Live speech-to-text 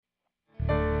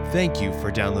Thank you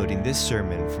for downloading this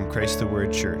sermon from Christ the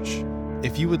Word Church.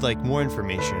 If you would like more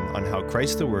information on how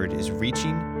Christ the Word is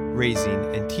reaching, raising,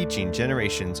 and teaching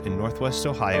generations in Northwest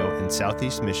Ohio and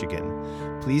Southeast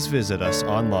Michigan, please visit us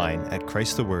online at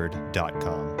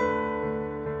christtheword.com.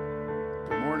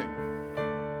 Good morning.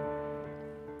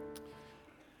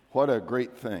 What a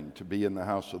great thing to be in the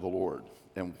house of the Lord,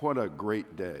 and what a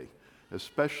great day,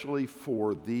 especially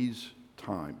for these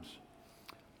times.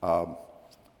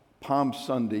 Palm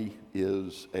Sunday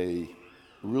is a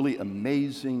really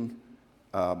amazing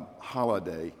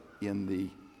holiday in the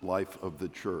life of the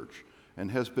church and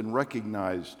has been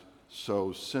recognized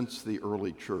so since the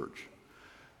early church.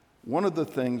 One of the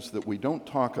things that we don't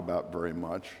talk about very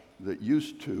much that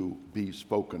used to be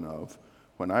spoken of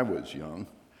when I was young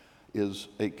is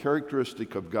a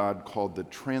characteristic of God called the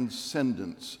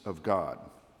transcendence of God.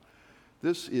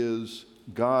 This is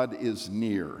God is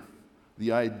near,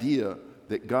 the idea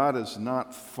that God is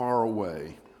not far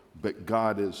away, but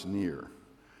God is near.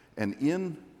 And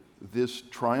in this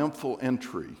triumphal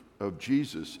entry of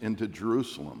Jesus into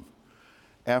Jerusalem,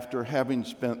 after having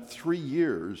spent 3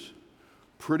 years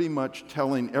pretty much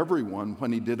telling everyone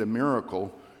when he did a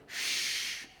miracle,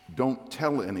 shh, don't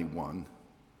tell anyone,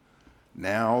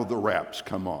 now the wraps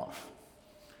come off.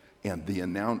 And the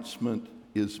announcement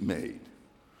is made.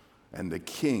 And the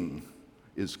king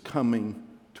is coming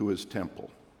to his temple.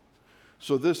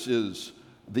 So this is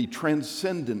the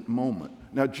transcendent moment.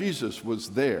 Now, Jesus was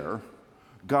there.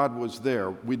 God was there.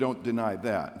 We don't deny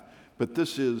that. But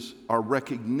this is our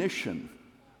recognition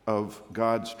of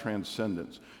God's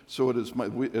transcendence. So it is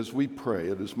as we pray,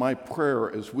 it is my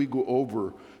prayer as we go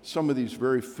over some of these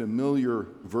very familiar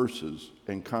verses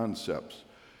and concepts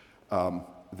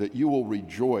that you will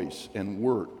rejoice and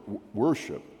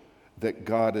worship that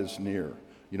God is near.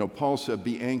 You know, Paul said,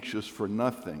 be anxious for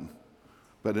nothing,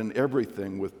 but in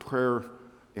everything with prayer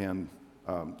and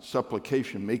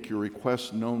supplication, make your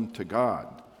requests known to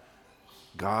God.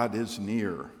 God is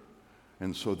near.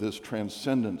 And so this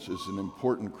transcendence is an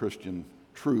important Christian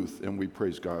truth, and we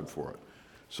praise God for it.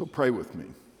 So pray with me.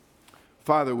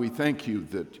 Father, we thank you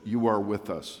that you are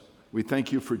with us. We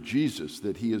thank you for Jesus,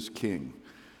 that he is King.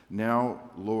 Now,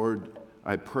 Lord,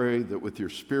 I pray that with your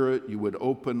Spirit you would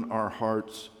open our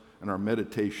hearts and our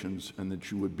meditations, and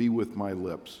that you would be with my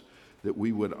lips, that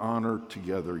we would honor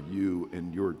together you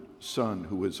and your Son,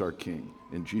 who is our King.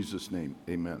 In Jesus' name,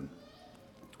 amen.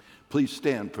 Please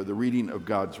stand for the reading of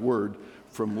God's Word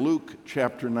from Luke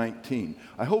chapter 19.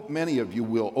 I hope many of you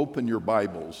will open your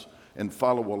Bibles and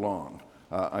follow along.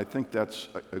 I think that's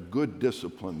a good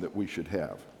discipline that we should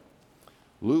have.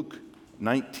 Luke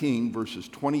 19, verses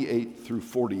 28 through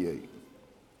 48.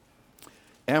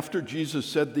 After Jesus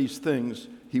said these things,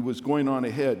 he was going on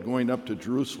ahead, going up to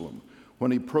Jerusalem. When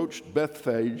he approached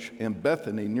Bethphage and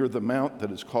Bethany near the mount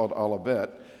that is called Olivet,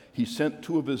 he sent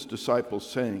 2 of his disciples,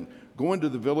 saying, go into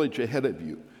the village ahead of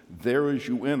you. There as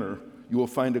you enter, you will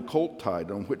find a colt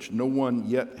tied on which no one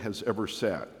yet has ever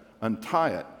sat. Untie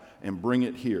it and bring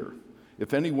it here.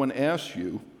 If anyone asks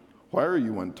you, why are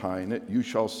you untying it? You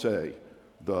shall say,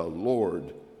 the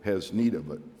Lord has need of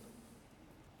it.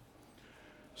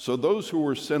 So those who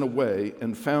were sent away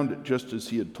and found it just as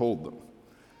he had told them.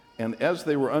 And as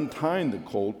they were untying the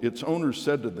colt, its owner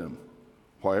said to them,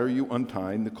 why are you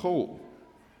untying the colt?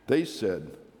 They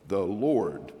said, the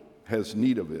Lord has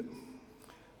need of it.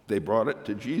 They brought it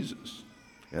to Jesus,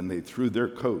 and they threw their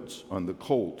coats on the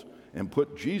colt and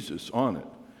put Jesus on it.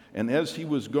 And as he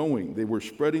was going, they were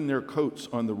spreading their coats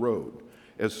on the road.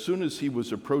 As soon as he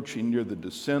was approaching near the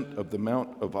descent of the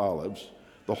Mount of Olives,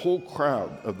 the whole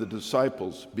crowd of the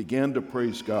disciples began to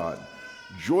praise God,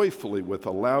 joyfully with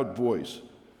a loud voice,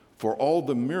 for all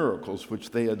the miracles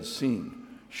which they had seen,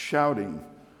 shouting,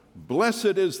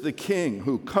 blessed is the King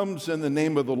who comes in the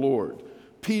name of the Lord,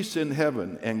 peace in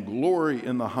heaven and glory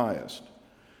in the highest.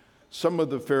 Some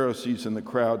of the Pharisees in the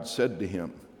crowd said to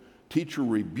him, teacher,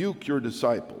 rebuke your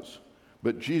disciples.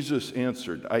 But Jesus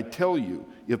answered, I tell you,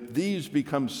 if these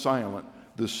become silent,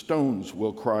 the stones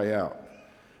will cry out.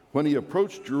 When he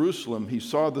approached Jerusalem, he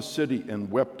saw the city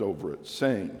and wept over it,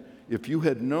 saying, if you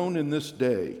had known in this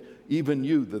day, even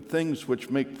you, the things which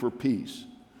make for peace,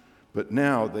 but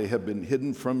now they have been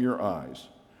hidden from your eyes.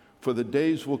 For the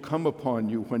days will come upon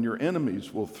you when your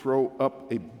enemies will throw up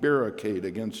a barricade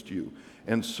against you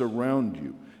and surround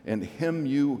you and hem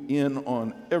you in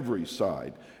on every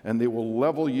side, and they will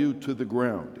level you to the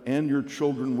ground and your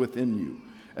children within you,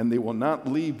 and they will not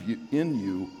leave in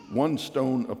you one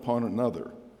stone upon another,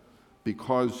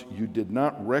 because you did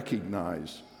not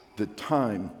recognize the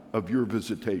time of your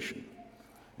visitation.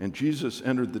 And Jesus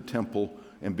entered the temple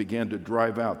and began to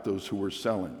drive out those who were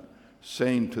selling.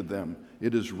 saying to them,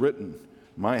 "It is written,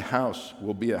 'My house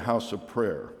will be a house of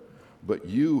prayer,' but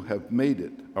you have made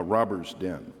it a robber's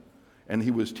den." And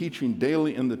he was teaching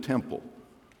daily in the temple,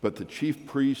 but the chief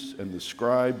priests and the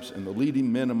scribes and the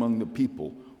leading men among the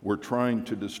people were trying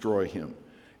to destroy him.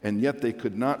 And yet they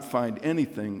could not find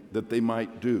anything that they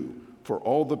might do, for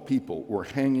all the people were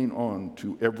hanging on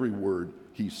to every word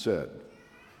he said.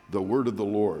 The word of the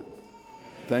Lord.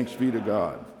 Thanks be to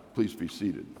God. Please be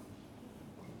seated.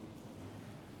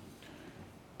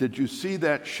 Did you see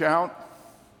that shout?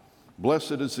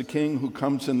 "Blessed is the King who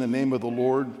comes in the name of the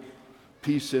Lord.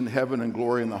 Peace in heaven and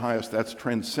glory in the highest." That's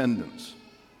transcendence.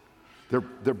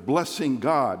 They're blessing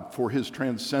God for his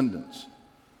transcendence.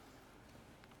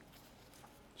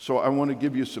 So I want to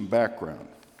give you some background.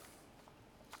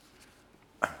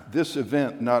 This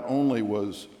event not only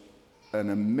was an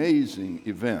amazing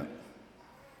event,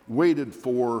 waited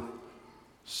for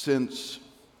since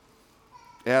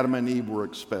Adam and Eve were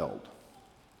expelled.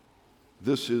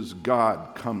 This is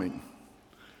God coming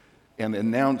and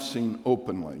announcing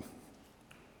openly,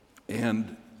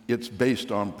 and it's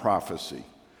based on prophecy.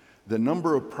 The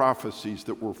number of prophecies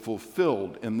that were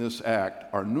fulfilled in this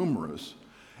act are numerous,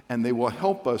 and they will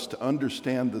help us to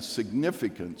understand the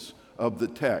significance of the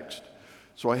text.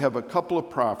 So I have a couple of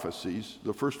prophecies.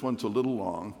 The first one's a little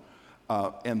long,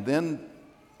 and then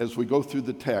as we go through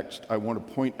the text, I want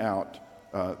to point out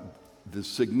the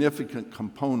significant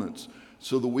components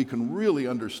so that we can really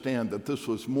understand that this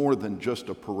was more than just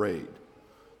a parade.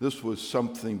 This was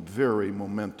something very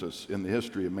momentous in the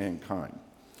history of mankind.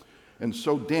 And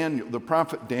so Daniel, the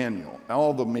prophet Daniel,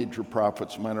 all the major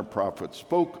prophets, minor prophets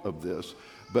spoke of this,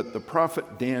 but the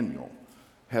prophet Daniel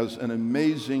has an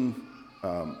amazing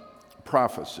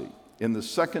prophecy. In the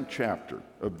second chapter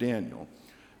of Daniel,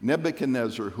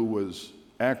 Nebuchadnezzar, who was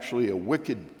actually a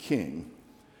wicked king,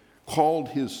 called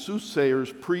his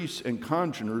soothsayers, priests, and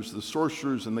conjurers, the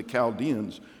sorcerers and the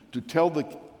Chaldeans, to tell the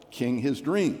king his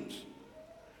dreams.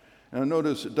 Now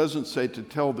notice it doesn't say to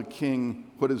tell the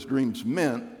king what his dreams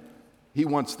meant. He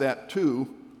wants that too,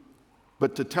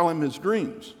 but to tell him his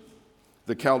dreams.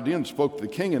 The Chaldeans spoke to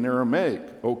the king in Aramaic.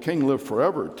 "O king, live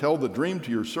forever. Tell the dream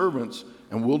to your servants,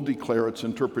 and we'll declare its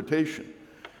interpretation."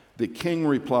 The king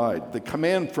replied, "The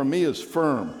command from me is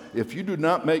firm. If you do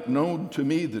not make known to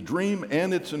me the dream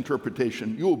and its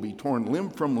interpretation, you will be torn limb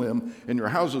from limb, and your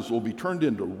houses will be turned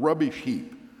into rubbish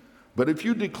heap. But if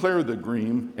you declare the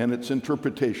dream and its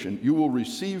interpretation, you will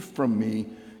receive from me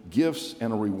gifts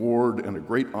and a reward and a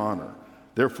great honor.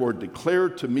 Therefore, declare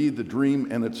to me the dream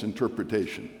and its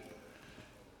interpretation."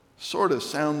 Sort of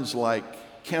sounds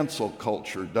like cancel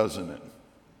culture, doesn't it?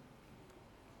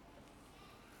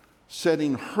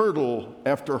 Setting hurdle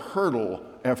after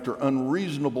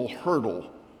unreasonable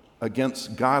hurdle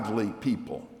against godly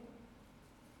people.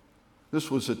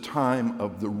 This was a time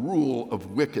of the rule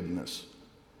of wickedness,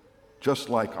 just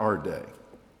like our day.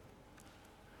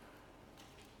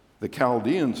 The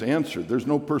Chaldeans answered, "There's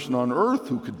no person on earth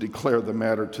who could declare the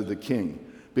matter to the king,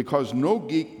 because no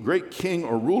great king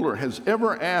or ruler has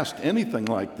ever asked anything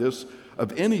like this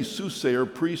of any soothsayer,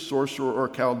 priest, sorcerer, or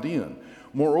Chaldean.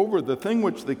 Moreover, the thing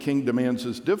which the king demands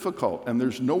is difficult, and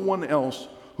there's no one else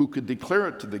who could declare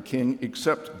it to the king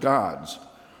except God's,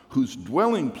 whose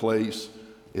dwelling place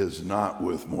is not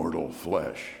with mortal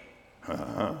flesh."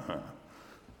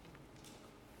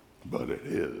 But it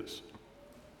is.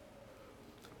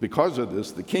 Because of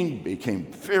this, the king became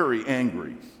very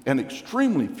angry and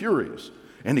extremely furious,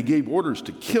 and he gave orders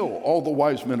to kill all the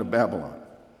wise men of Babylon.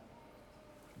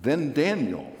 Then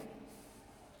Daniel,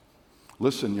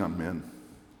 listen, young men,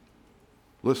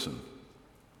 listen.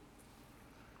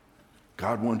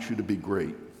 God wants you to be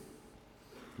great.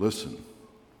 Listen.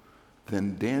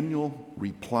 Then Daniel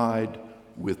replied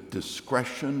with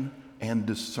discretion and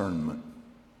discernment.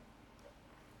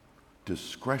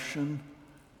 Discretion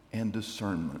and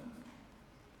discernment.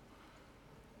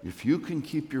 If you can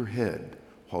keep your head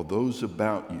while those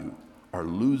about you are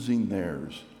losing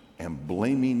theirs and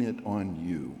blaming it on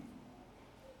you,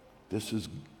 this is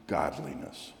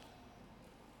godliness.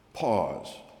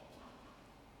 Pause.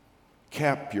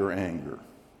 Cap your anger.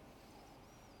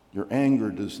 Your anger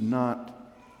does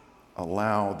not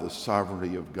allow the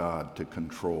sovereignty of God to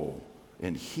control,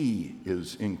 and He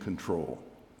is in control.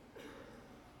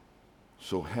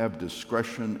 So have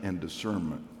discretion and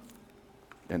discernment.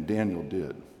 And Daniel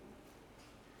did.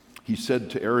 He said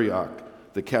to Arioch,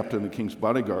 the captain of the king's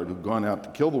bodyguard, who'd gone out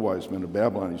to kill the wise men of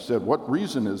Babylon, he said, "What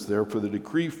reason is there for the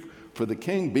decree for the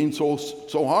king being so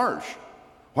harsh?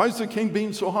 Why is the king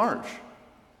being so harsh?"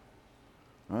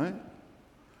 Right?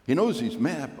 He knows he's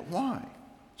mad, but why?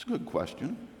 It's a good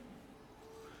question.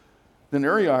 Then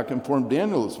Arioch informed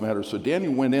Daniel of this matter, so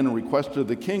Daniel went in and requested of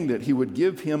the king that he would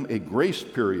give him a grace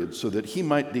period so that he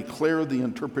might declare the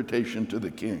interpretation to the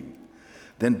king.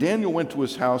 Then Daniel went to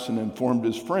his house and informed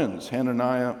his friends,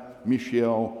 Hananiah,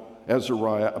 Mishael,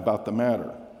 Azariah, about the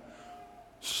matter,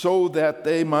 so that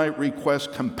they might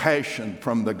request compassion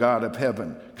from the God of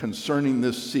heaven concerning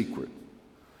this secret,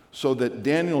 so that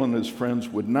Daniel and his friends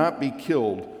would not be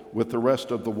killed with the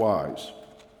rest of the wise.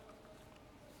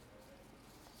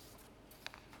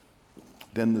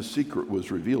 Then the secret was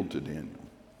revealed to Daniel.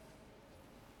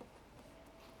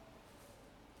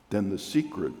 Then the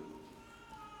secret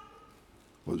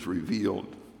was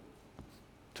revealed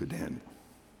to Daniel.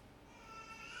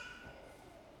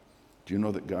 Do you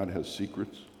know that God has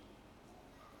secrets?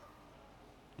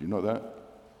 Do you know that?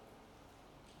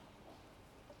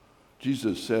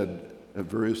 Jesus said at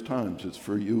various times, it's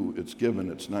for you, it's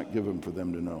given, it's not given for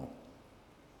them to know.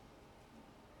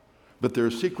 But there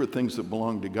are secret things that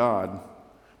belong to God,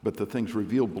 but the things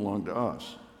revealed belong to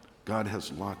us. God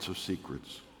has lots of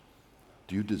secrets.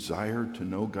 Do you desire to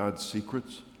know God's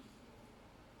secrets?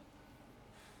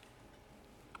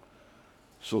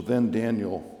 So then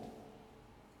Daniel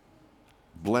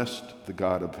blessed the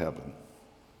God of heaven.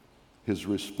 His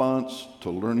response to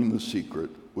learning the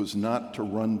secret was not to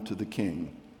run to the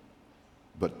king,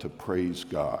 but to praise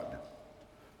God.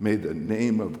 May the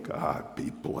name of God be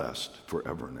blessed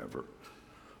forever and ever.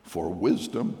 For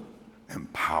wisdom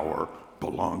and power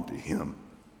belong to him.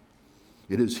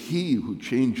 It is he who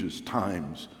changes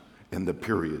times and the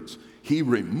periods. He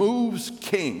removes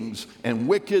kings and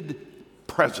wicked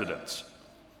presidents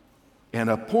and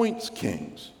appoints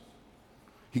kings.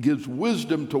 He gives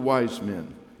wisdom to wise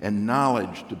men and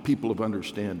knowledge to people of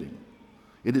understanding.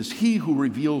 It is he who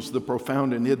reveals the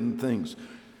profound and hidden things.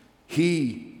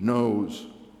 He knows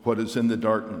what is in the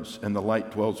darkness, and the light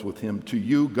dwells with him. To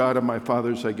you, God of my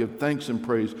fathers, I give thanks and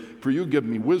praise, for you give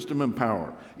me wisdom and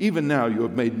power. Even now you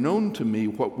have made known to me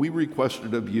what we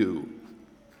requested of you.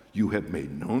 You have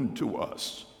made known to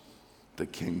us the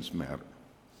king's matter.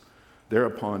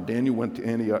 Thereupon Daniel went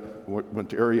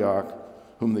to Arioch,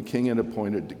 whom the king had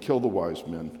appointed to kill the wise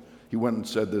men. He went and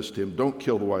said this to him, don't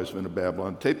kill the wise men of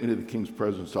Babylon. Take me to the king's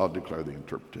presence, I'll declare the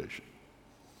interpretation.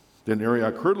 Then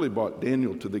Arioch hurriedly brought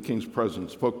Daniel to the king's presence and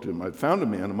spoke to him. I found a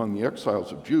man among the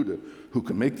exiles of Judah who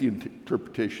can make the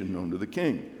interpretation known to the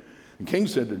king. The king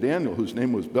said to Daniel, whose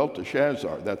name was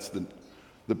Belteshazzar, that's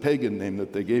the pagan name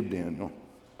that they gave Daniel,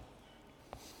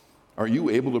 are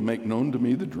you able to make known to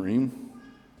me the dream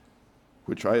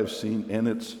which I have seen and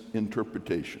its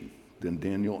interpretation? Then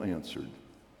Daniel answered,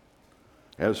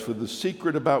 as for the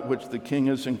secret about which the king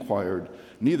has inquired,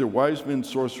 neither wise men,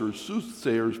 sorcerers,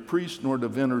 soothsayers, priests, nor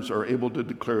diviners are able to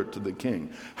declare it to the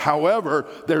king. However,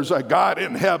 there's a God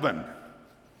in heaven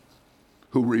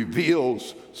who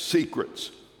reveals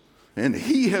secrets, and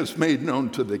he has made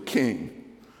known to the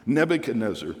king,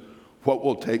 Nebuchadnezzar, what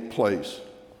will take place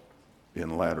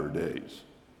in latter days.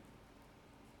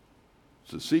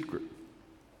 It's a secret.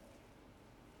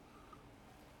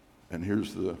 And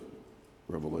here's the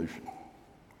revelation.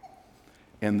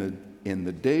 And in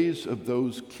the days of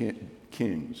those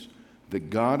kings, the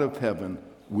God of heaven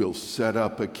will set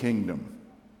up a kingdom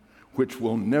which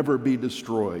will never be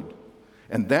destroyed.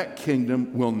 And that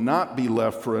kingdom will not be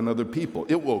left for another people.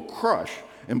 It will crush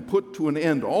and put to an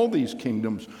end all these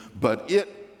kingdoms, but it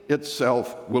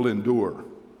itself will endure.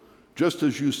 Just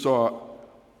as you saw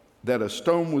that a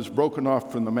stone was broken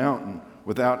off from the mountain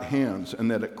without hands,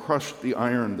 and that it crushed the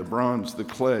iron, the bronze, the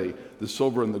clay, the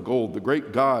silver, and the gold. The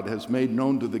great God has made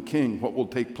known to the king what will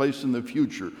take place in the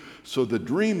future. So the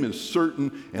dream is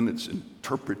certain, and its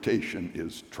interpretation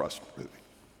is trustworthy.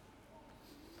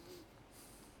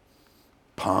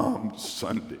 Palm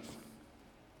Sunday.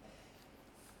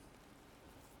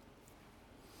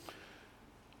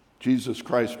 Jesus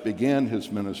Christ began his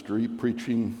ministry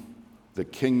preaching the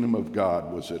kingdom of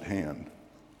God was at hand.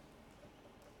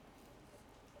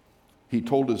 He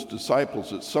told his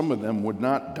disciples that some of them would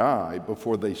not die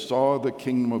before they saw the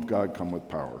kingdom of God come with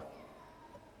power.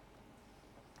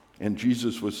 And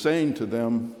Jesus was saying to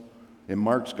them in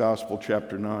Mark's Gospel,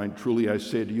 chapter 9, truly I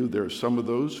say to you, there are some of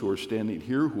those who are standing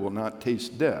here who will not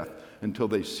taste death until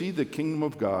they see the kingdom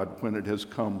of God when it has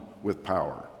come with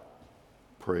power.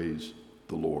 Praise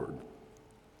the Lord.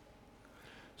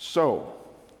 So,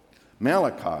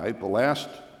 Malachi, the last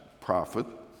prophet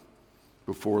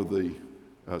before the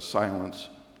silence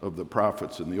of the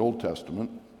prophets in the Old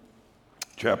Testament.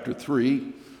 Chapter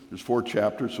 3, there's 4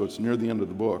 chapters, so it's near the end of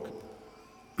the book.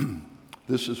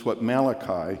 This is what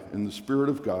Malachi, in the Spirit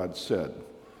of God, said.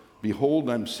 Behold,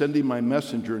 I'm sending my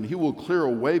messenger, and he will clear a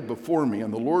way before me,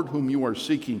 and the Lord whom you are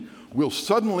seeking will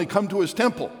suddenly come to his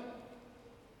temple.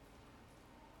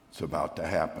 It's about to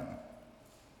happen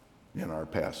in our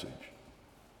passage.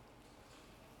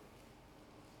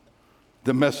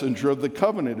 The messenger of the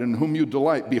covenant in whom you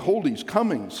delight, behold, he's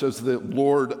coming, says the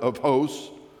Lord of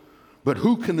hosts. But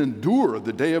who can endure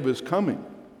the day of his coming?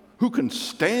 Who can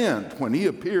stand when he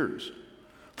appears?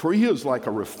 For he is like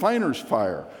a refiner's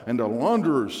fire and a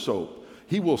launderer's soap.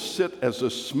 He will sit as a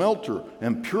smelter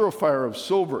and purifier of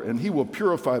silver, and he will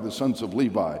purify the sons of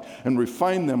Levi and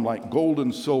refine them like gold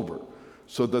and silver,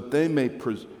 so that they may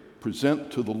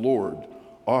present to the Lord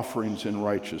offerings in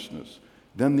righteousness.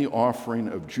 Then the offering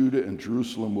of Judah and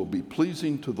Jerusalem will be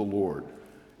pleasing to the Lord,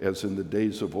 as in the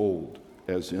days of old,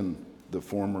 as in the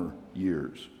former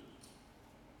years.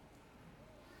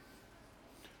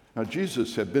 Now,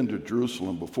 Jesus had been to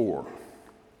Jerusalem before.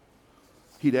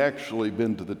 He'd actually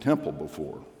been to the temple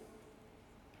before.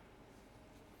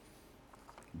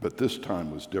 But this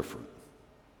time was different.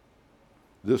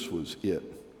 This was it.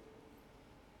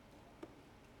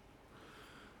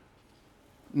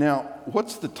 Now,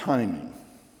 what's the timing?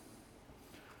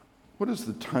 What is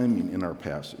the timing in our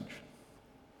passage?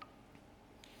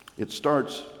 It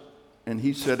starts, and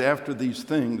he said after these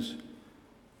things,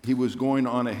 he was going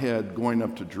on ahead, going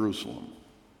up to Jerusalem.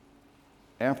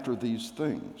 After these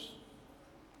things.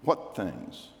 What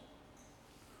things?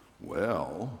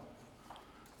 Well,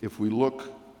 if we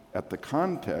look at the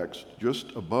context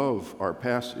just above our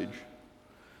passage,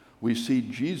 we see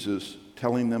Jesus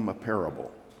telling them a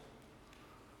parable.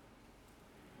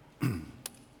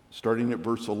 Starting at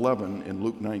verse 11 in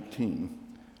Luke 19,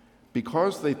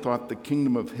 because they thought the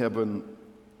kingdom of heaven,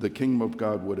 the kingdom of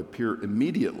God would appear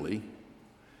immediately,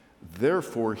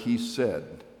 therefore he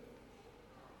said,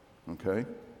 okay?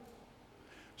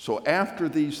 So after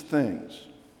these things,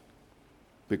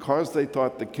 because they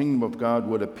thought the kingdom of God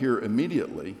would appear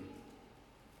immediately,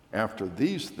 after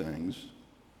these things,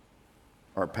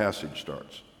 our passage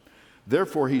starts.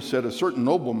 Therefore he said, a certain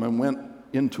nobleman went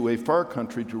into a far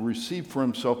country to receive for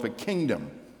himself a kingdom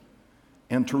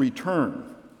and to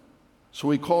return. So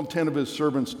he called 10 of his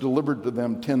servants, delivered to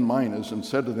them 10 minas, and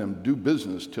said to them, do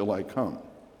business till I come.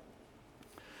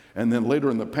 And then later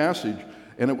in the passage,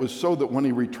 and it was so that when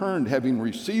he returned, having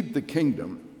received the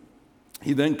kingdom,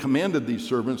 he then commanded these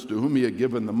servants to whom he had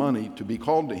given the money to be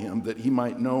called to him, that he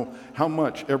might know how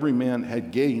much every man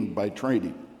had gained by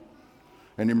trading.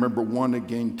 And you remember, one had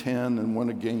gained 10, and one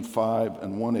had gained 5,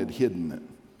 and one had hidden it.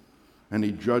 And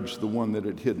he judged the one that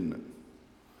had hidden it.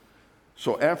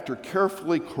 So after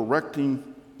carefully correcting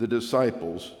the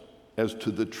disciples as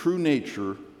to the true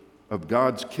nature of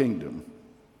God's kingdom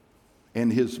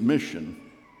and his mission,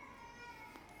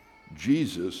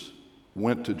 Jesus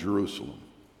went to Jerusalem.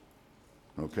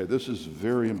 Okay, this is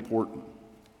very important.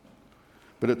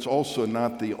 But it's also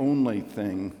not the only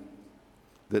thing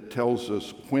that tells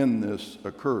us when this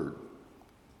occurred.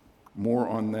 More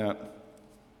on that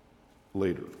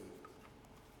later.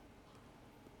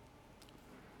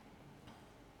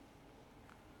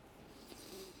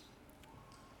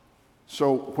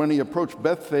 So when he approached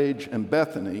Bethphage and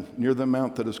Bethany, near the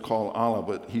mount that is called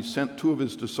Olivet, he sent 2 of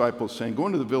his disciples, saying, go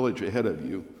into the village ahead of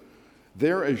you.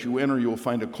 There, as you enter, you will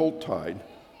find a colt tied,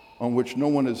 on which no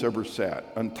one has ever sat.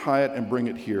 Untie it and bring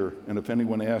it here, and if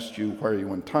anyone asks you, why are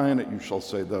you untying it, you shall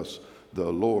say thus,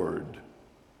 the Lord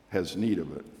has need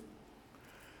of it.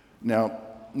 Now,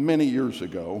 many years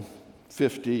ago,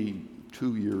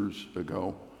 52 years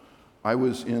ago, I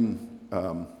was in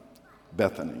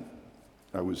Bethany.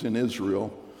 I was in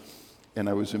Israel, and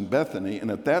I was in Bethany, and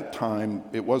at that time,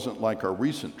 it wasn't like our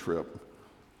recent trip.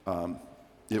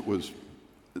 There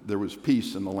was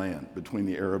peace in the land between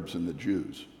the Arabs and the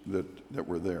Jews that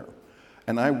were there.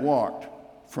 And I walked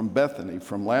from Bethany,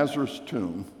 from Lazarus'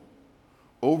 tomb,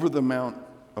 over the Mount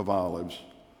of Olives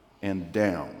and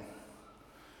down.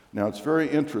 Now, it's very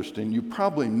interesting. You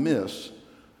probably miss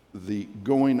the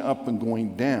going up and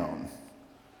going down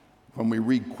when we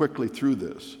read quickly through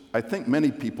this. I think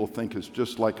many people think it's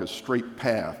just like a straight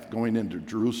path going into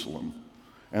Jerusalem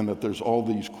and that there's all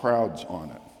these crowds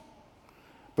on it.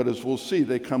 But as we'll see,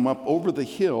 they come up over the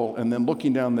hill, and then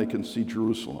looking down, they can see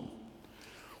Jerusalem.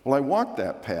 Well, I walked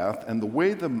that path, and the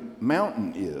way the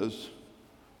mountain is,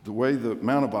 the way the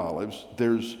Mount of Olives,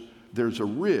 there's a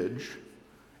ridge,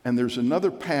 and there's another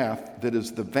path that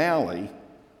is the valley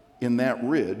in that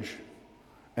ridge,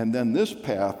 and then this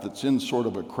path that's in sort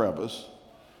of a crevice,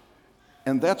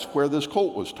 and that's where this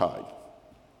colt was tied.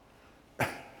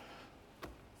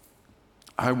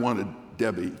 I wanted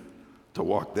Debbie to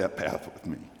walk that path with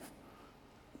me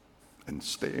and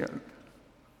stand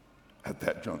at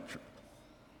that juncture,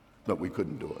 but we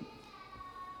couldn't do it.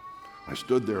 I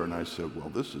stood there and I said, well,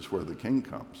 this is where the king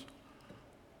comes.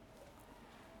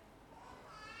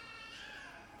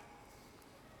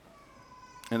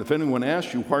 And if anyone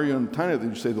asks you, why are you untying it?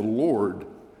 You say, the Lord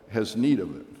has need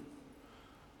of it.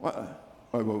 What?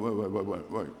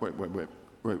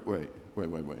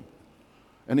 Wait.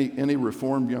 Any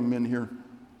reformed young men here?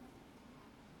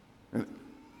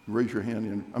 Raise your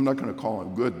hand. I'm not going to call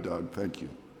him. Good, Doug, thank you.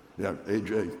 Yeah,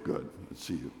 AJ, good, let's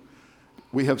see you.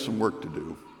 We have some work to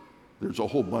do. There's a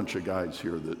whole bunch of guys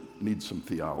here that need some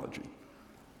theology.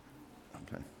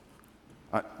 Okay.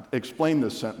 Explain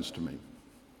this sentence to me.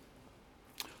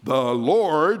 The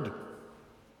Lord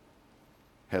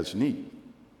has need.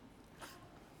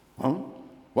 Huh?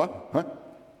 What? Huh?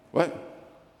 What?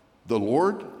 The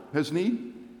Lord has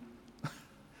need?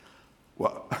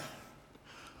 Well,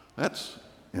 that's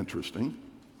interesting.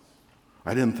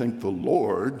 I didn't think the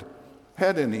Lord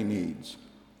had any needs,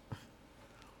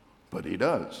 but he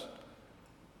does.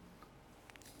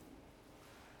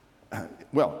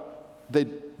 Well,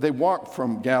 they walked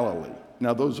from Galilee.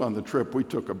 Now, those on the trip, we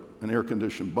took an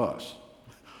air-conditioned bus.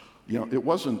 It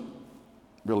wasn't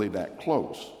really that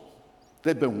close.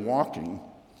 They'd been walking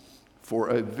for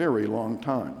a very long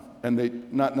time, and they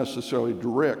not necessarily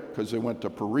direct, because they went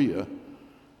to Perea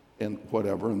and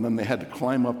whatever, and then they had to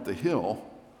climb up the hill.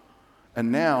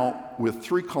 And now, with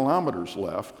 3 kilometers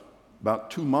left,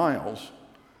 about 2 miles,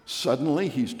 suddenly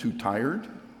he's too tired?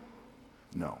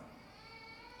 No.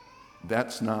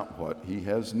 That's not what he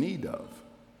has need of.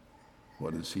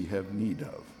 What does he have need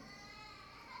of?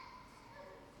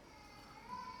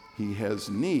 He has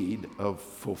need of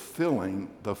fulfilling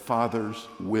the Father's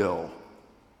will.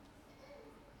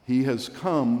 He has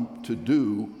come to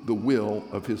do the will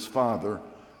of his Father,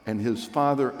 and his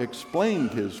Father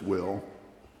explained his will.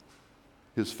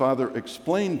 His Father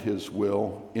explained his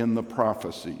will in the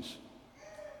prophecies.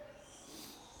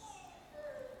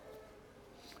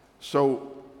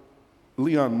 So,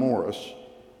 Leon Morris,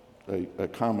 a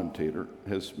commentator,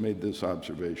 has made this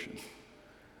observation.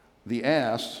 The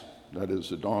ass, that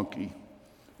is a donkey,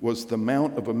 was the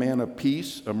mount of a man of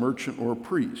peace, a merchant, or a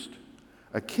priest.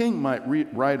 A king might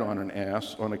ride on an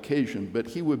ass on occasion, but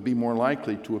he would be more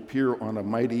likely to appear on a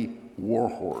mighty war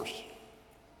horse.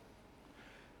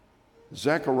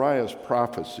 Zechariah's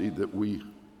prophecy that we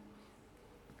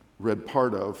read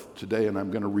part of today, and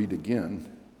I'm going to read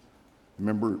again.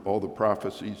 Remember all the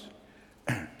prophecies?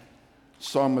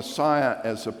 Saw Messiah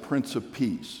as a Prince of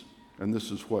Peace. And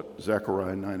this is what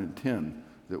Zechariah 9 and 10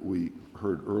 that we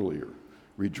heard earlier.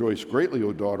 Rejoice greatly,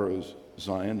 O daughter of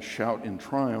Zion. Shout in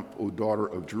triumph, O daughter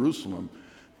of Jerusalem.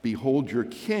 Behold, your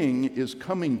king is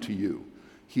coming to you.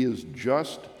 He is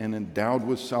just and endowed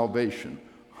with salvation,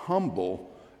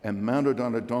 humble and mounted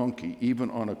on a donkey,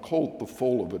 even on a colt, the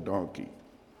foal of a donkey.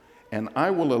 And I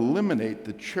will eliminate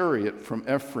the chariot from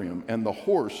Ephraim and the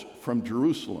horse from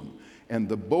Jerusalem, and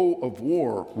the bow of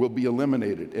war will be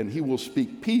eliminated, and he will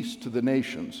speak peace to the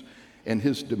nations, and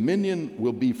his dominion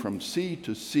will be from sea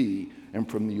to sea and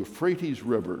from the Euphrates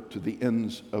River to the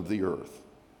ends of the earth.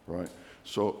 Right?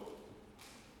 So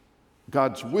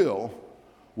God's will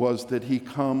was that he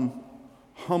come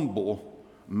humble,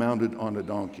 mounted on a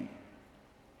donkey.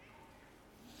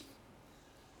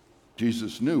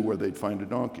 Jesus knew where they'd find a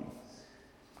donkey.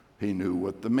 He knew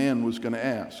what the man was going to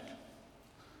ask.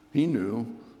 He knew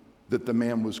that the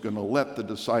man was going to let the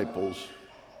disciples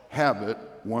have it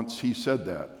once he said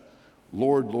that.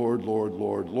 Lord, Lord, Lord,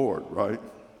 Lord, Lord, right?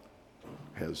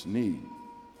 Has need.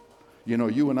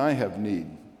 You and I have need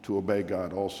to obey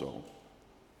God also.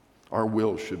 Our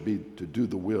will should be to do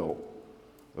the will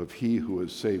of he who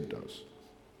has saved us.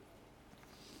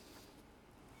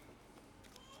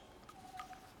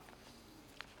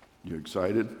 You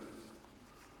excited?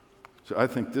 So I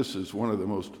think this is one of the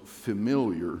most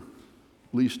familiar,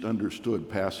 least understood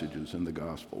passages in the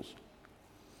Gospels.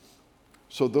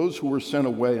 So those who were sent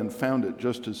away and found it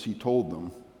just as he told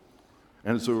them,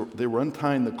 and as they were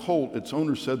untying the colt, its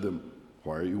owner said to them,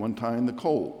 "Why are you untying the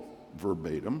colt?"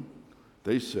 Verbatim.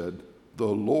 They said, "The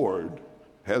Lord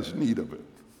has need of it."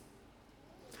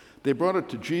 They brought it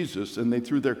to Jesus, and they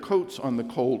threw their coats on the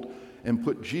colt and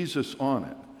put Jesus on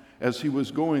it. As he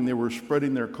was going, they were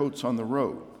spreading their coats on the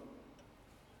road.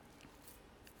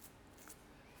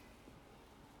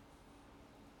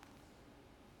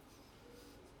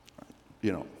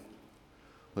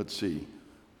 Let's see.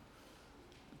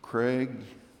 Craig,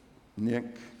 Nick,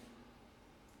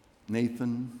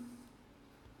 Nathan,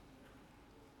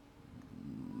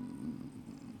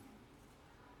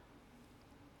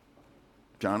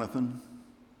 Jonathan.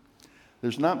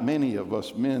 There's not many of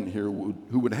us men here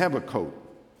who would have a coat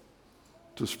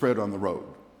to spread on the road.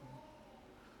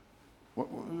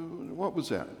 What was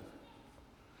that?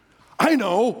 I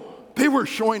know. They were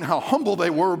showing how humble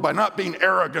they were by not being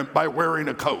arrogant by wearing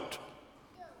a coat.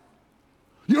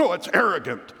 You know, it's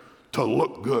arrogant to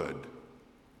look good.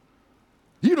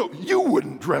 You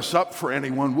wouldn't dress up for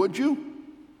anyone, would you?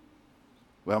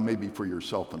 Well, maybe for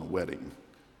yourself in a wedding.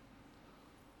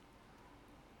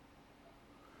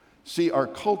 See, our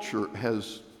culture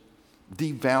has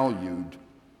devalued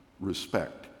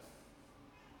respect.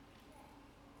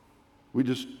 We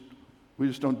just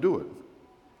don't do it.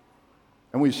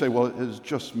 And we say, well, it's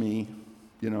just me,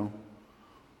 you know.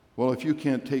 Well, if you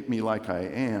can't take me like I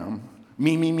am,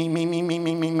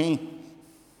 me.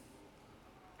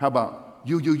 How about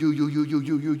you?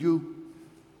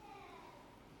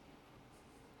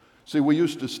 See, we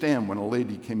used to stand when a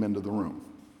lady came into the room.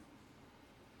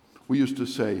 We used to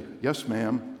say, yes,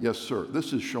 ma'am, yes, sir.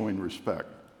 This is showing respect,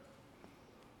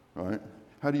 right?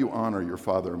 How do you honor your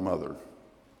father and mother?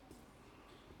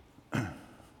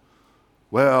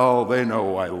 Well, they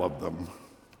know I love them.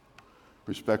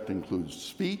 Respect includes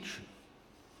speech,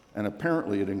 and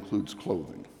apparently it includes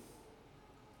clothing.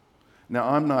 Now,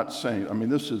 I'm not saying,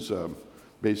 this is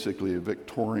basically a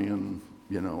Victorian,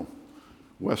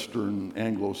 Western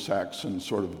Anglo-Saxon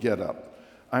sort of get-up.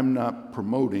 I'm not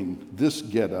promoting this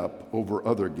get-up over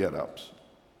other get-ups,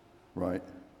 right?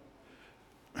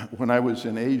 When I was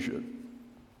in Asia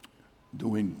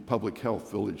doing public health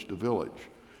village to village,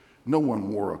 no one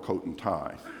wore a coat and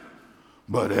tie,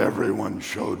 but everyone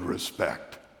showed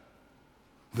respect.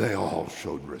 They all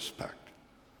showed respect.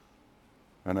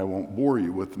 And I won't bore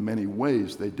you with the many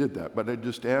ways they did that, but I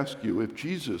just ask you, if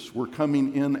Jesus were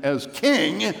coming in as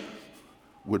king,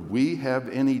 would we have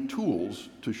any tools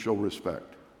to show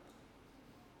respect?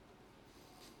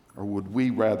 Or would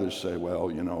we rather say, well,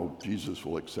 Jesus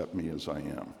will accept me as I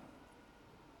am?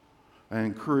 I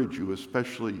encourage you,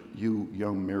 especially you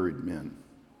young married men,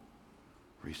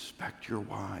 respect your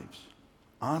wives.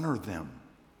 Honor them.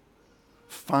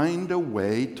 Find a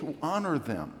way to honor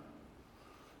them.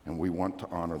 And we want to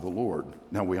honor the Lord.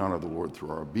 Now, we honor the Lord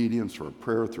through our obedience, through our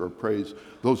prayer, through our praise.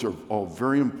 Those are all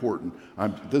very important.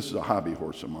 This is a hobby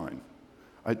horse of mine.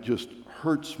 It just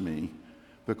hurts me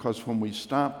because when we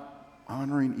stop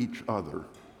honoring each other,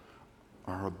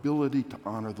 our ability to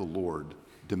honor the Lord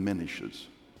diminishes.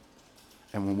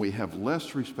 And when we have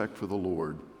less respect for the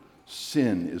Lord,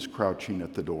 sin is crouching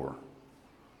at the door,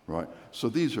 right? So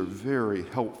these are very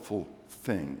helpful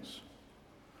things.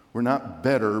 We're not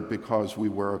better because we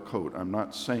wear a coat. I'm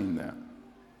not saying that.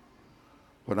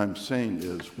 What I'm saying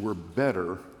is we're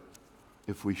better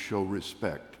if we show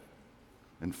respect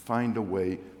and find a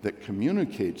way that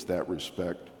communicates that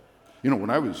respect. When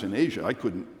I was in Asia, I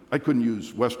couldn't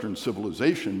use Western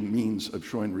civilization means of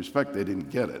showing respect. They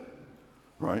didn't get it,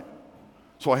 right?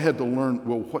 So I had to learn,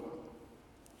 well,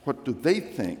 what do they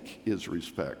think is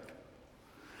respect?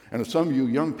 And if some of you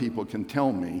young people can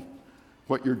tell me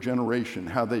what your generation,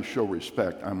 how they show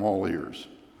respect, I'm all ears.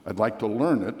 I'd like to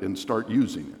learn it and start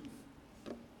using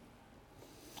it.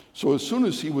 So as soon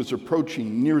as he was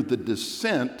approaching near the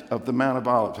descent of the Mount of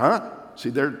Olives, see,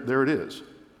 there it is.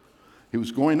 He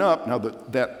was going up. Now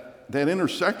that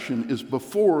intersection is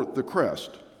before the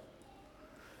crest.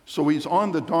 So he's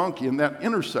on the donkey, and that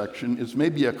intersection is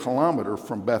maybe 1 kilometer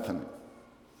from Bethany.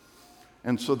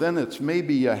 And so then it's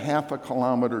maybe a half a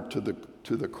kilometer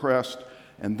to the crest,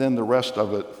 and then the rest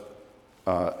of it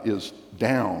is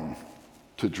down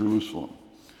to Jerusalem.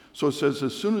 So it says,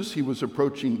 as soon as he was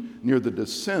approaching near the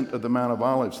descent of the Mount of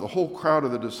Olives, the whole crowd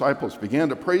of the disciples began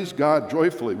to praise God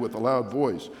joyfully with a loud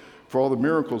voice for all the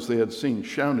miracles they had seen,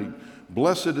 shouting,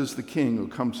 "Blessed is the King who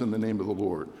comes in the name of the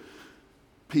Lord.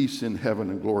 Peace in heaven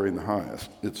and glory in the highest."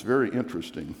 It's very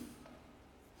interesting.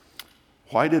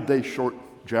 Why did they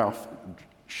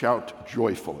shout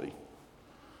joyfully?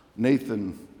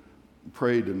 Nathan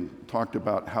prayed and talked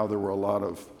about how there were a lot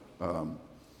of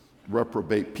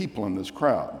reprobate people in this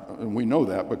crowd. And we know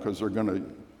that because they're going to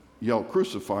yell,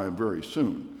 "Crucify him," very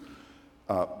soon.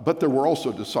 But there were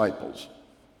also disciples.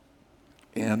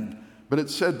 But it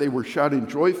said they were shouting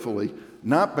joyfully,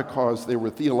 not because they were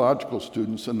theological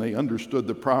students and they understood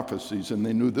the prophecies and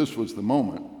they knew this was the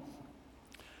moment,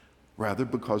 rather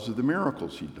because of the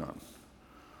miracles he'd done.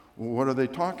 Well, what are they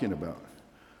talking about?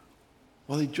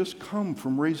 Well, they'd just come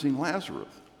from raising Lazarus.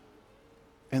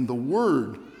 And the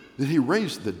word that he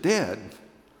raised the dead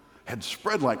had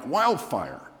spread like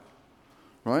wildfire,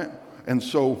 right? And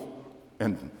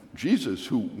Jesus,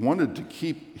 who wanted to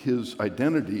keep his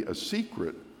identity a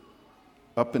secret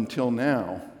up until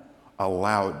now,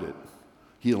 allowed it.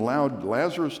 He allowed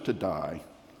Lazarus to die,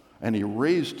 and he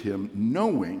raised him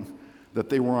knowing that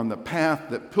they were on the path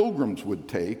that pilgrims would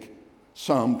take,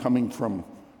 some coming from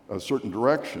a certain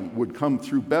direction would come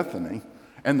through Bethany,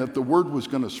 and that the word was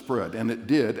going to spread, and it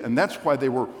did. And that's why they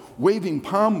were waving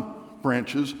palm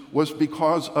branches, was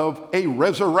because of a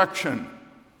resurrection,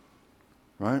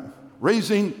 right?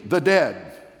 Raising the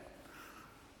dead.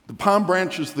 The palm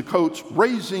branches, the coats,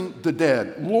 raising the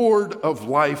dead, Lord of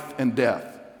life and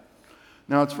death.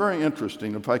 Now, it's very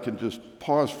interesting, if I can just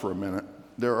pause for a minute.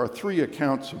 There are 3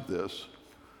 accounts of this: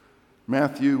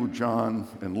 Matthew, John,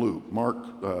 and Luke. Mark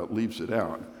leaves it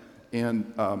out.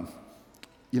 And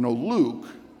Luke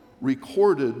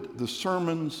recorded the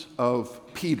sermons of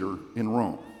Peter in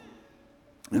Rome.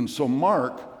 And so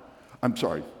Mark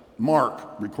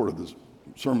recorded the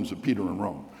sermons of Peter in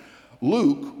Rome.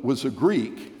 Luke was a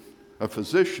Greek, a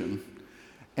physician,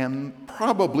 and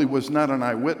probably was not an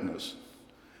eyewitness.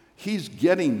 He's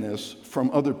getting this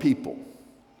from other people.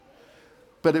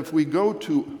 But if we go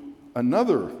to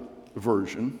another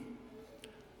version,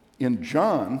 in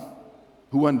John,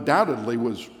 who undoubtedly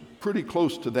was pretty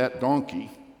close to that donkey,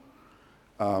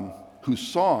 who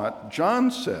saw it,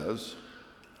 John says,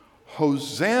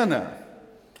 "Hosanna,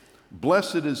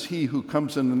 blessed is he who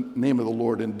comes in the name of the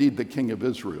Lord, indeed the King of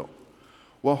Israel."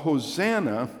 Well,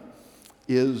 Hosanna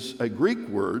is a Greek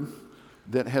word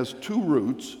that has 2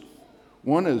 roots.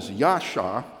 One is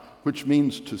yasha, which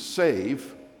means to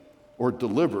save or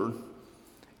deliver,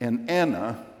 and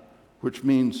Anna, which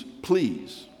means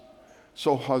please.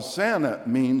 So Hosanna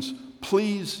means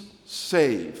please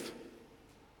save.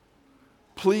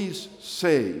 Please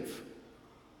save.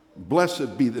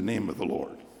 Blessed be the name of the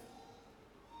Lord.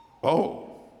 Oh.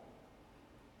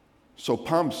 So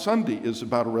Palm Sunday is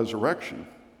about a resurrection.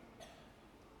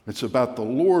 It's about the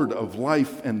Lord of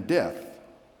life and death.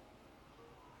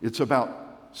 It's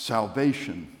about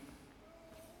salvation.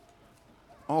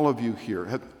 All of you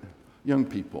here, young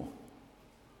people,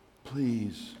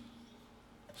 please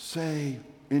say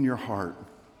in your heart,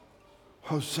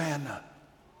 Hosanna.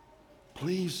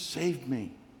 Please save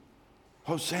me.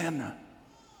 Hosanna.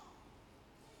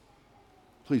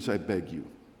 Please, I beg you,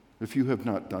 if you have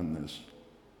not done this,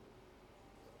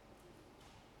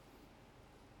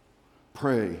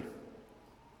 pray,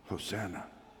 Hosanna,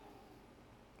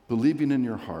 believing in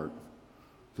your heart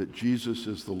that Jesus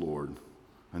is the Lord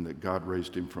and that God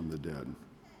raised him from the dead,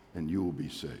 and you will be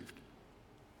saved.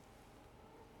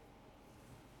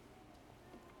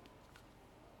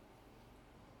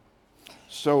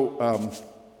 So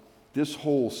this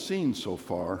whole scene so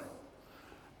far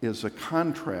is a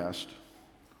contrast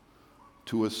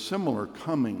to a similar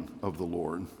coming of the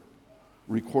Lord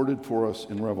recorded for us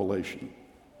in Revelation.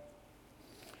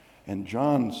 And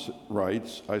John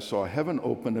writes, "I saw heaven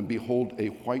open, and behold, a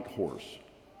white horse,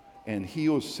 and he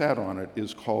who sat on it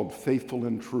is called Faithful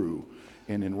and True,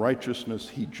 and in righteousness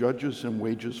he judges and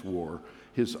wages war.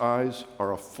 His eyes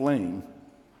are a flame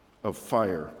of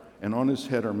fire, and on his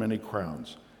head are many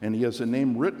crowns. And he has a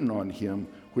name written on him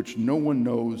which no one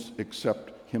knows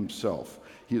except himself.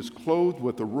 He is clothed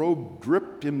with a robe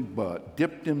dipped in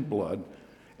blood,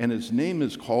 and his name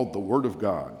is called the Word of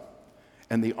God.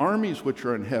 And the armies which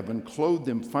are in heaven, clothed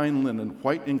in fine linen,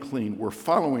 white and clean, were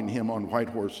following him on white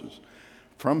horses.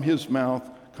 From his mouth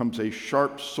comes a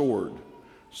sharp sword,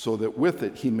 so that with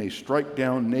it he may strike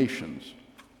down nations."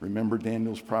 Remember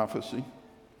Daniel's prophecy?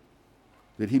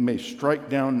 That he may strike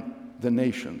down the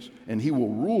nations, and he will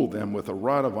rule them with a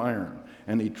rod of iron,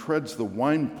 and he treads the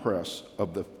winepress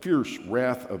of the fierce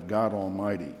wrath of God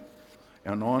Almighty.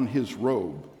 And on his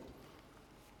robe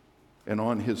and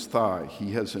on his thigh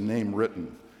he has a name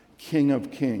written, King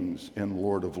of Kings and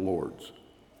Lord of Lords.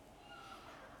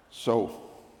 So,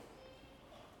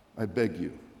 I beg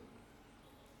you,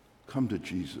 come to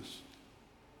Jesus.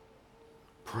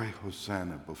 Pray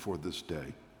Hosanna before this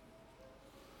day.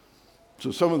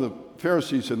 So some of the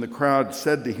Pharisees in the crowd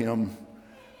said to him,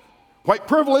 "White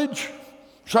privilege,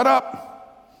 shut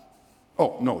up."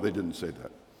 Oh, no, they didn't say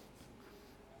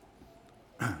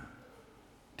that.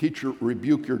 "Teacher,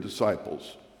 rebuke your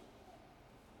disciples."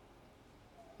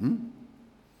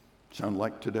 Sound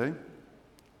like today?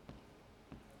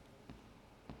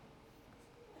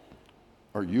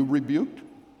 Are you rebuked?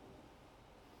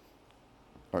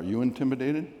 Are you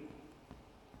intimidated?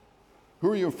 Who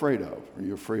are you afraid of? Are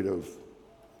you afraid of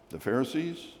the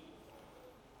Pharisees?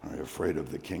 Are you afraid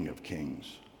of the King of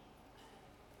Kings?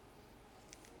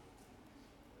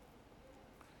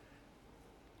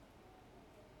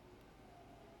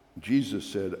 Jesus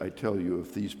said, "I tell you,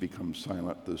 if these become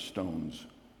silent, the stones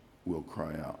will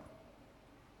cry out."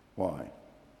 Why?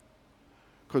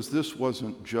 Because this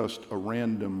wasn't just a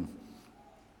random,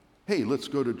 hey, let's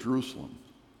go to Jerusalem.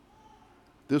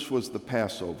 This was the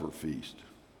Passover feast,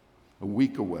 a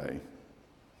week away,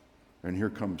 and here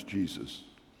comes Jesus.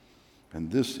 And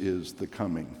this is the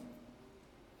coming.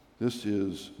 This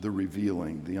is the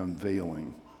revealing, the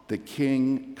unveiling. The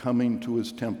king coming to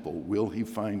his temple. Will he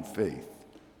find faith?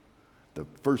 The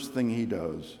first thing he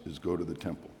does is go to the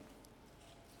temple.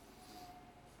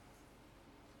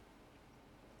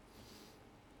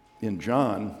 In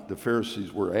John, the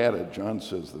Pharisees were added. John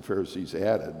says the Pharisees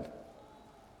added,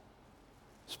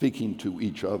 speaking to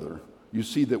each other. You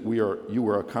see that you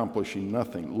are accomplishing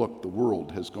nothing. Look, the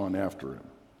world has gone after him.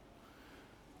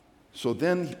 So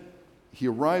then he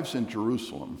arrives in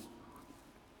Jerusalem,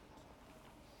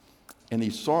 and he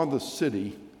saw the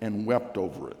city and wept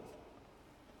over it.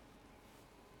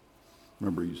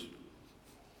 Remember, he's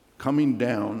coming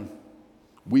down.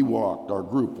 Our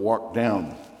group walked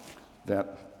down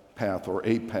that path, or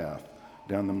a path,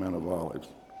 down the Mount of Olives.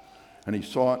 And he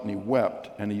saw it and he wept,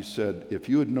 and he said, if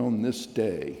you had known this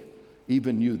day,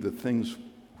 even you, the things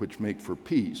which make for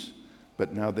peace,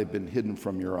 but now they've been hidden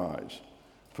from your eyes.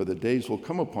 For the days will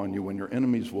come upon you when your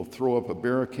enemies will throw up a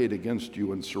barricade against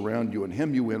you and surround you and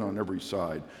hem you in on every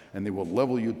side, and they will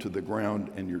level you to the ground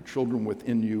and your children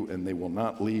within you, and they will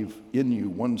not leave in you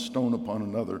one stone upon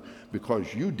another,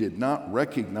 because you did not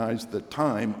recognize the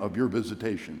time of your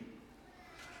visitation.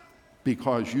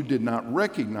 Because you did not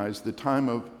recognize the time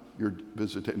of your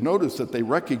visitation. Notice that they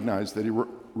recognized that he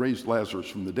raised Lazarus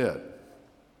from the dead.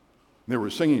 They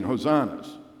were singing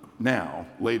hosannas. Now,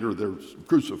 later they're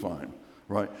crucifying.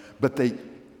 Right? But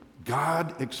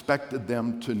God expected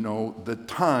them to know the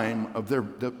time of their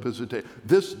visitation.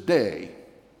 This day,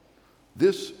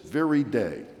 this very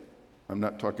day, I'm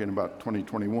not talking about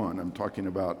 2021, I'm talking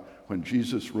about when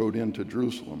Jesus rode into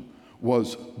Jerusalem,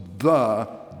 was the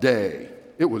day.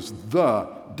 It was the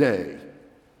day.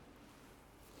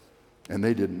 And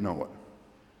they didn't know it.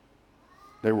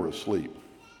 They were asleep.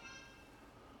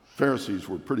 Pharisees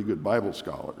were pretty good Bible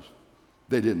scholars.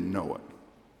 They didn't know it.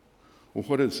 Well,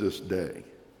 what is this day?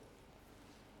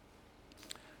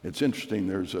 It's interesting,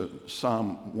 there's a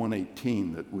Psalm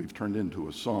 118 that we've turned into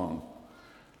a song,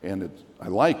 and I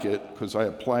like it because I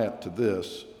apply it to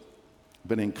this,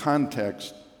 but in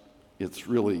context, it's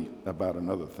really about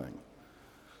another thing.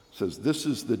 It says, this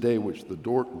is the day which the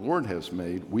Lord has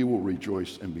made, we will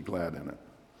rejoice and be glad in it.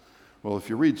 Well, if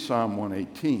you read Psalm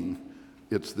 118,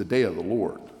 it's the day of the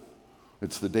Lord.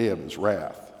 It's the day of his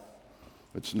wrath.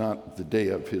 It's not the day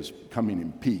of his coming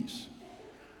in peace.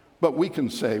 But we can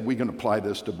apply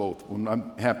this to both.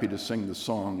 I'm happy to sing the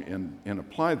song and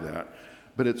apply that,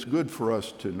 but it's good for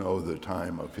us to know the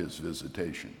time of his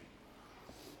visitation.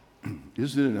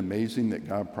 Isn't it amazing that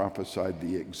God prophesied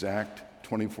the exact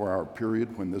 24-hour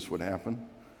period when this would happen?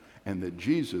 And that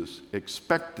Jesus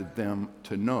expected them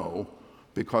to know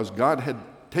because God had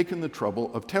taken the trouble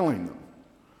of telling them.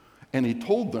 And he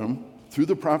told them through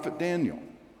the prophet Daniel.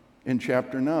 In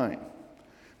chapter 9,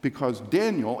 because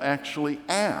Daniel actually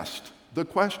asked the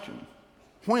question,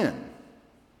 when?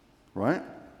 Right?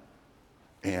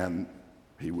 And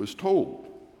he was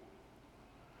told,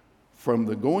 from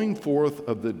the going forth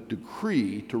of the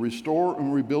decree to restore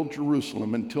and rebuild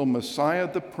Jerusalem until Messiah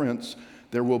the Prince,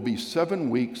 there will be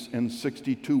 7 weeks and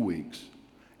 62 weeks.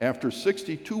 After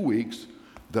 62 weeks,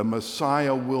 the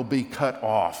Messiah will be cut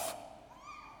off.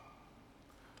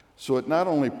 So it not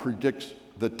only predicts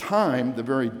the time, the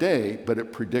very day, but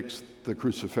it predicts the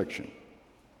crucifixion.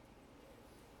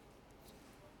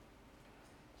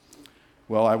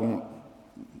 Well,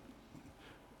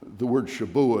 the word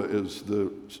Shabuah is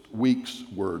the week's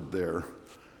word there,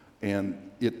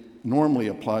 and it normally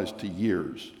applies to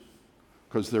years,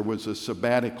 because there was a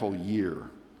sabbatical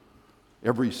year.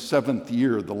 Every 7th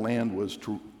year, the land was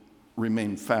to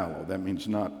remain fallow. That means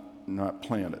not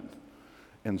planted.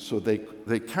 And so they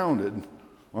counted.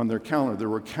 On their calendar, they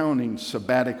were counting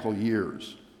sabbatical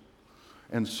years.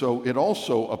 And so it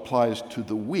also applies to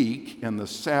the week and the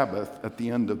Sabbath at the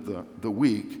end of the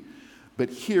week. But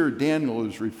here Daniel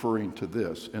is referring to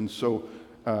this. And so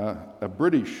a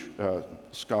British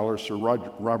scholar, Sir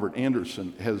Robert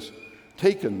Anderson, has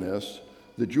taken this.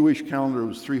 The Jewish calendar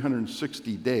was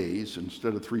 360 days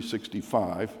instead of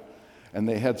 365. And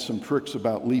they had some tricks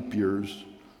about leap years.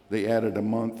 They added a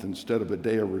month instead of a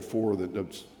day every 4.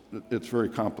 It's very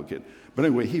complicated. But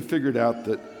anyway, he figured out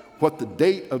that what the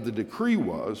date of the decree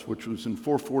was, which was in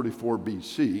 444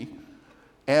 BC,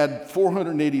 add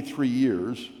 483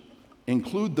 years,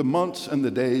 include the months and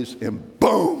the days, and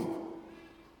boom,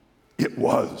 it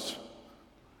was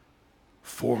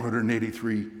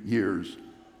 483 years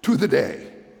to the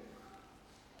day.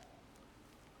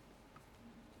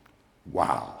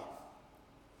 Wow.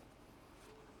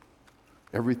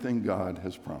 Everything God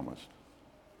has promised,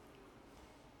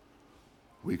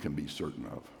 we can be certain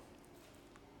of.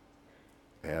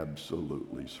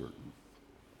 Absolutely certain.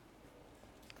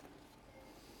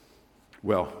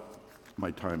 Well,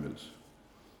 my time is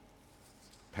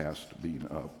past being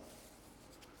up.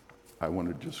 I want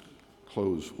to just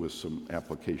close with some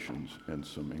applications and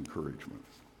some encouragement.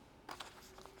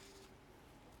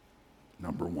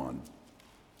 Number one,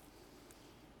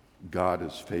 God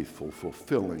is faithful,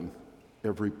 fulfilling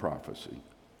every prophecy.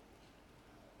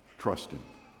 Trust Him.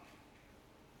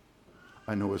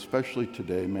 I know especially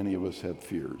today, many of us have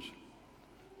fears.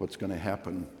 What's going to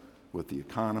happen with the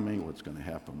economy? What's going to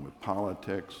happen with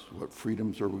politics? What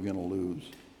freedoms are we going to lose?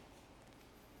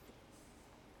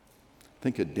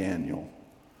 Think of Daniel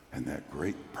and that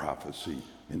great prophecy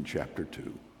in chapter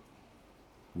 2.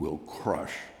 Will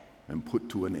crush and put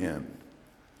to an end,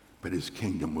 but his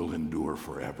kingdom will endure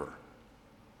forever.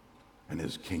 And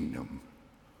his kingdom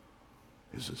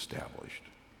is established.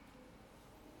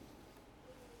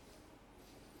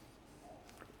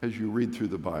 As you read through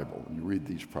the Bible, and you read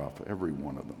these prophets, every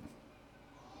one of them,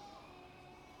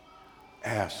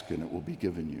 ask and it will be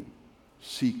given you.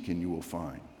 Seek and you will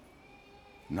find.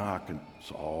 Knock and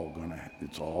it's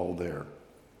all there.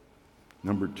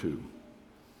 Number two,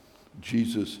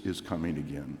 Jesus is coming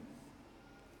again.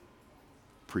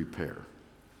 Prepare.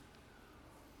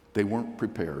 They weren't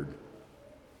prepared.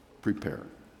 Prepare.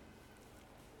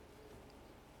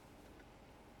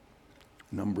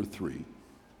 Number three,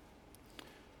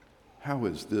 how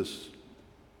is this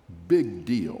big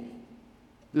deal,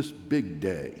 this big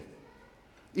day?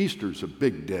 Easter's a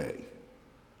big day.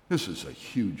 This is a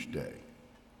huge day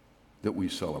that we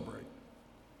celebrate.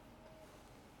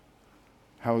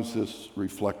 How is this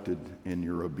reflected in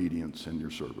your obedience and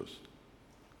your service?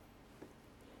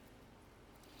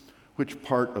 Which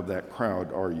part of that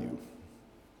crowd are you?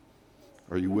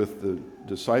 Are you with the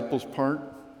disciples' part?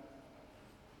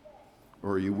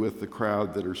 Or are you with the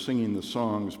crowd that are singing the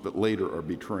songs but later are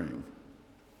betraying?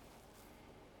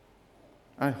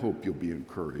 I hope you'll be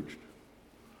encouraged.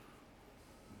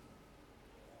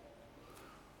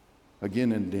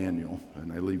 Again in Daniel,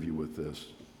 and I leave you with this,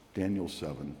 Daniel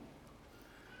 7.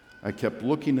 I kept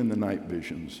looking in the night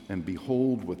visions, and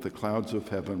behold, with the clouds of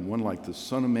heaven, one like the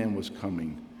Son of Man was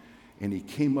coming, and he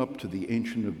came up to the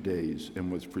Ancient of Days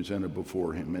and was presented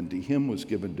before him. And to him was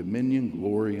given dominion,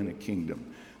 glory, and a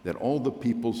kingdom, that all the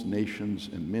peoples, nations,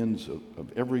 and men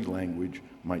of every language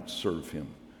might serve him.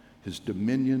 His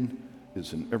dominion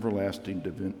is an everlasting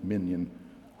dominion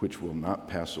which will not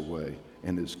pass away,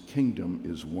 and his kingdom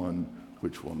is one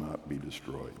which will not be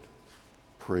destroyed.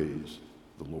 Praise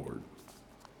the Lord.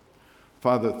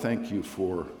 Father, thank you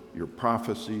for your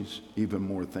prophecies. Even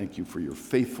more, thank you for your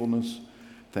faithfulness.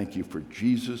 Thank you for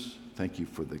Jesus. Thank you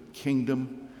for the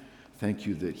kingdom. Thank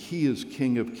you that he is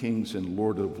King of kings and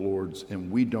Lord of lords,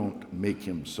 and we don't make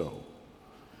him so.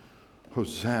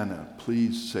 Hosanna,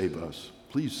 please save us.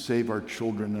 Please save our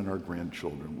children and our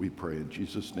grandchildren, we pray in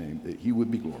Jesus' name, that he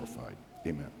would be glorified.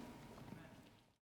 Amen.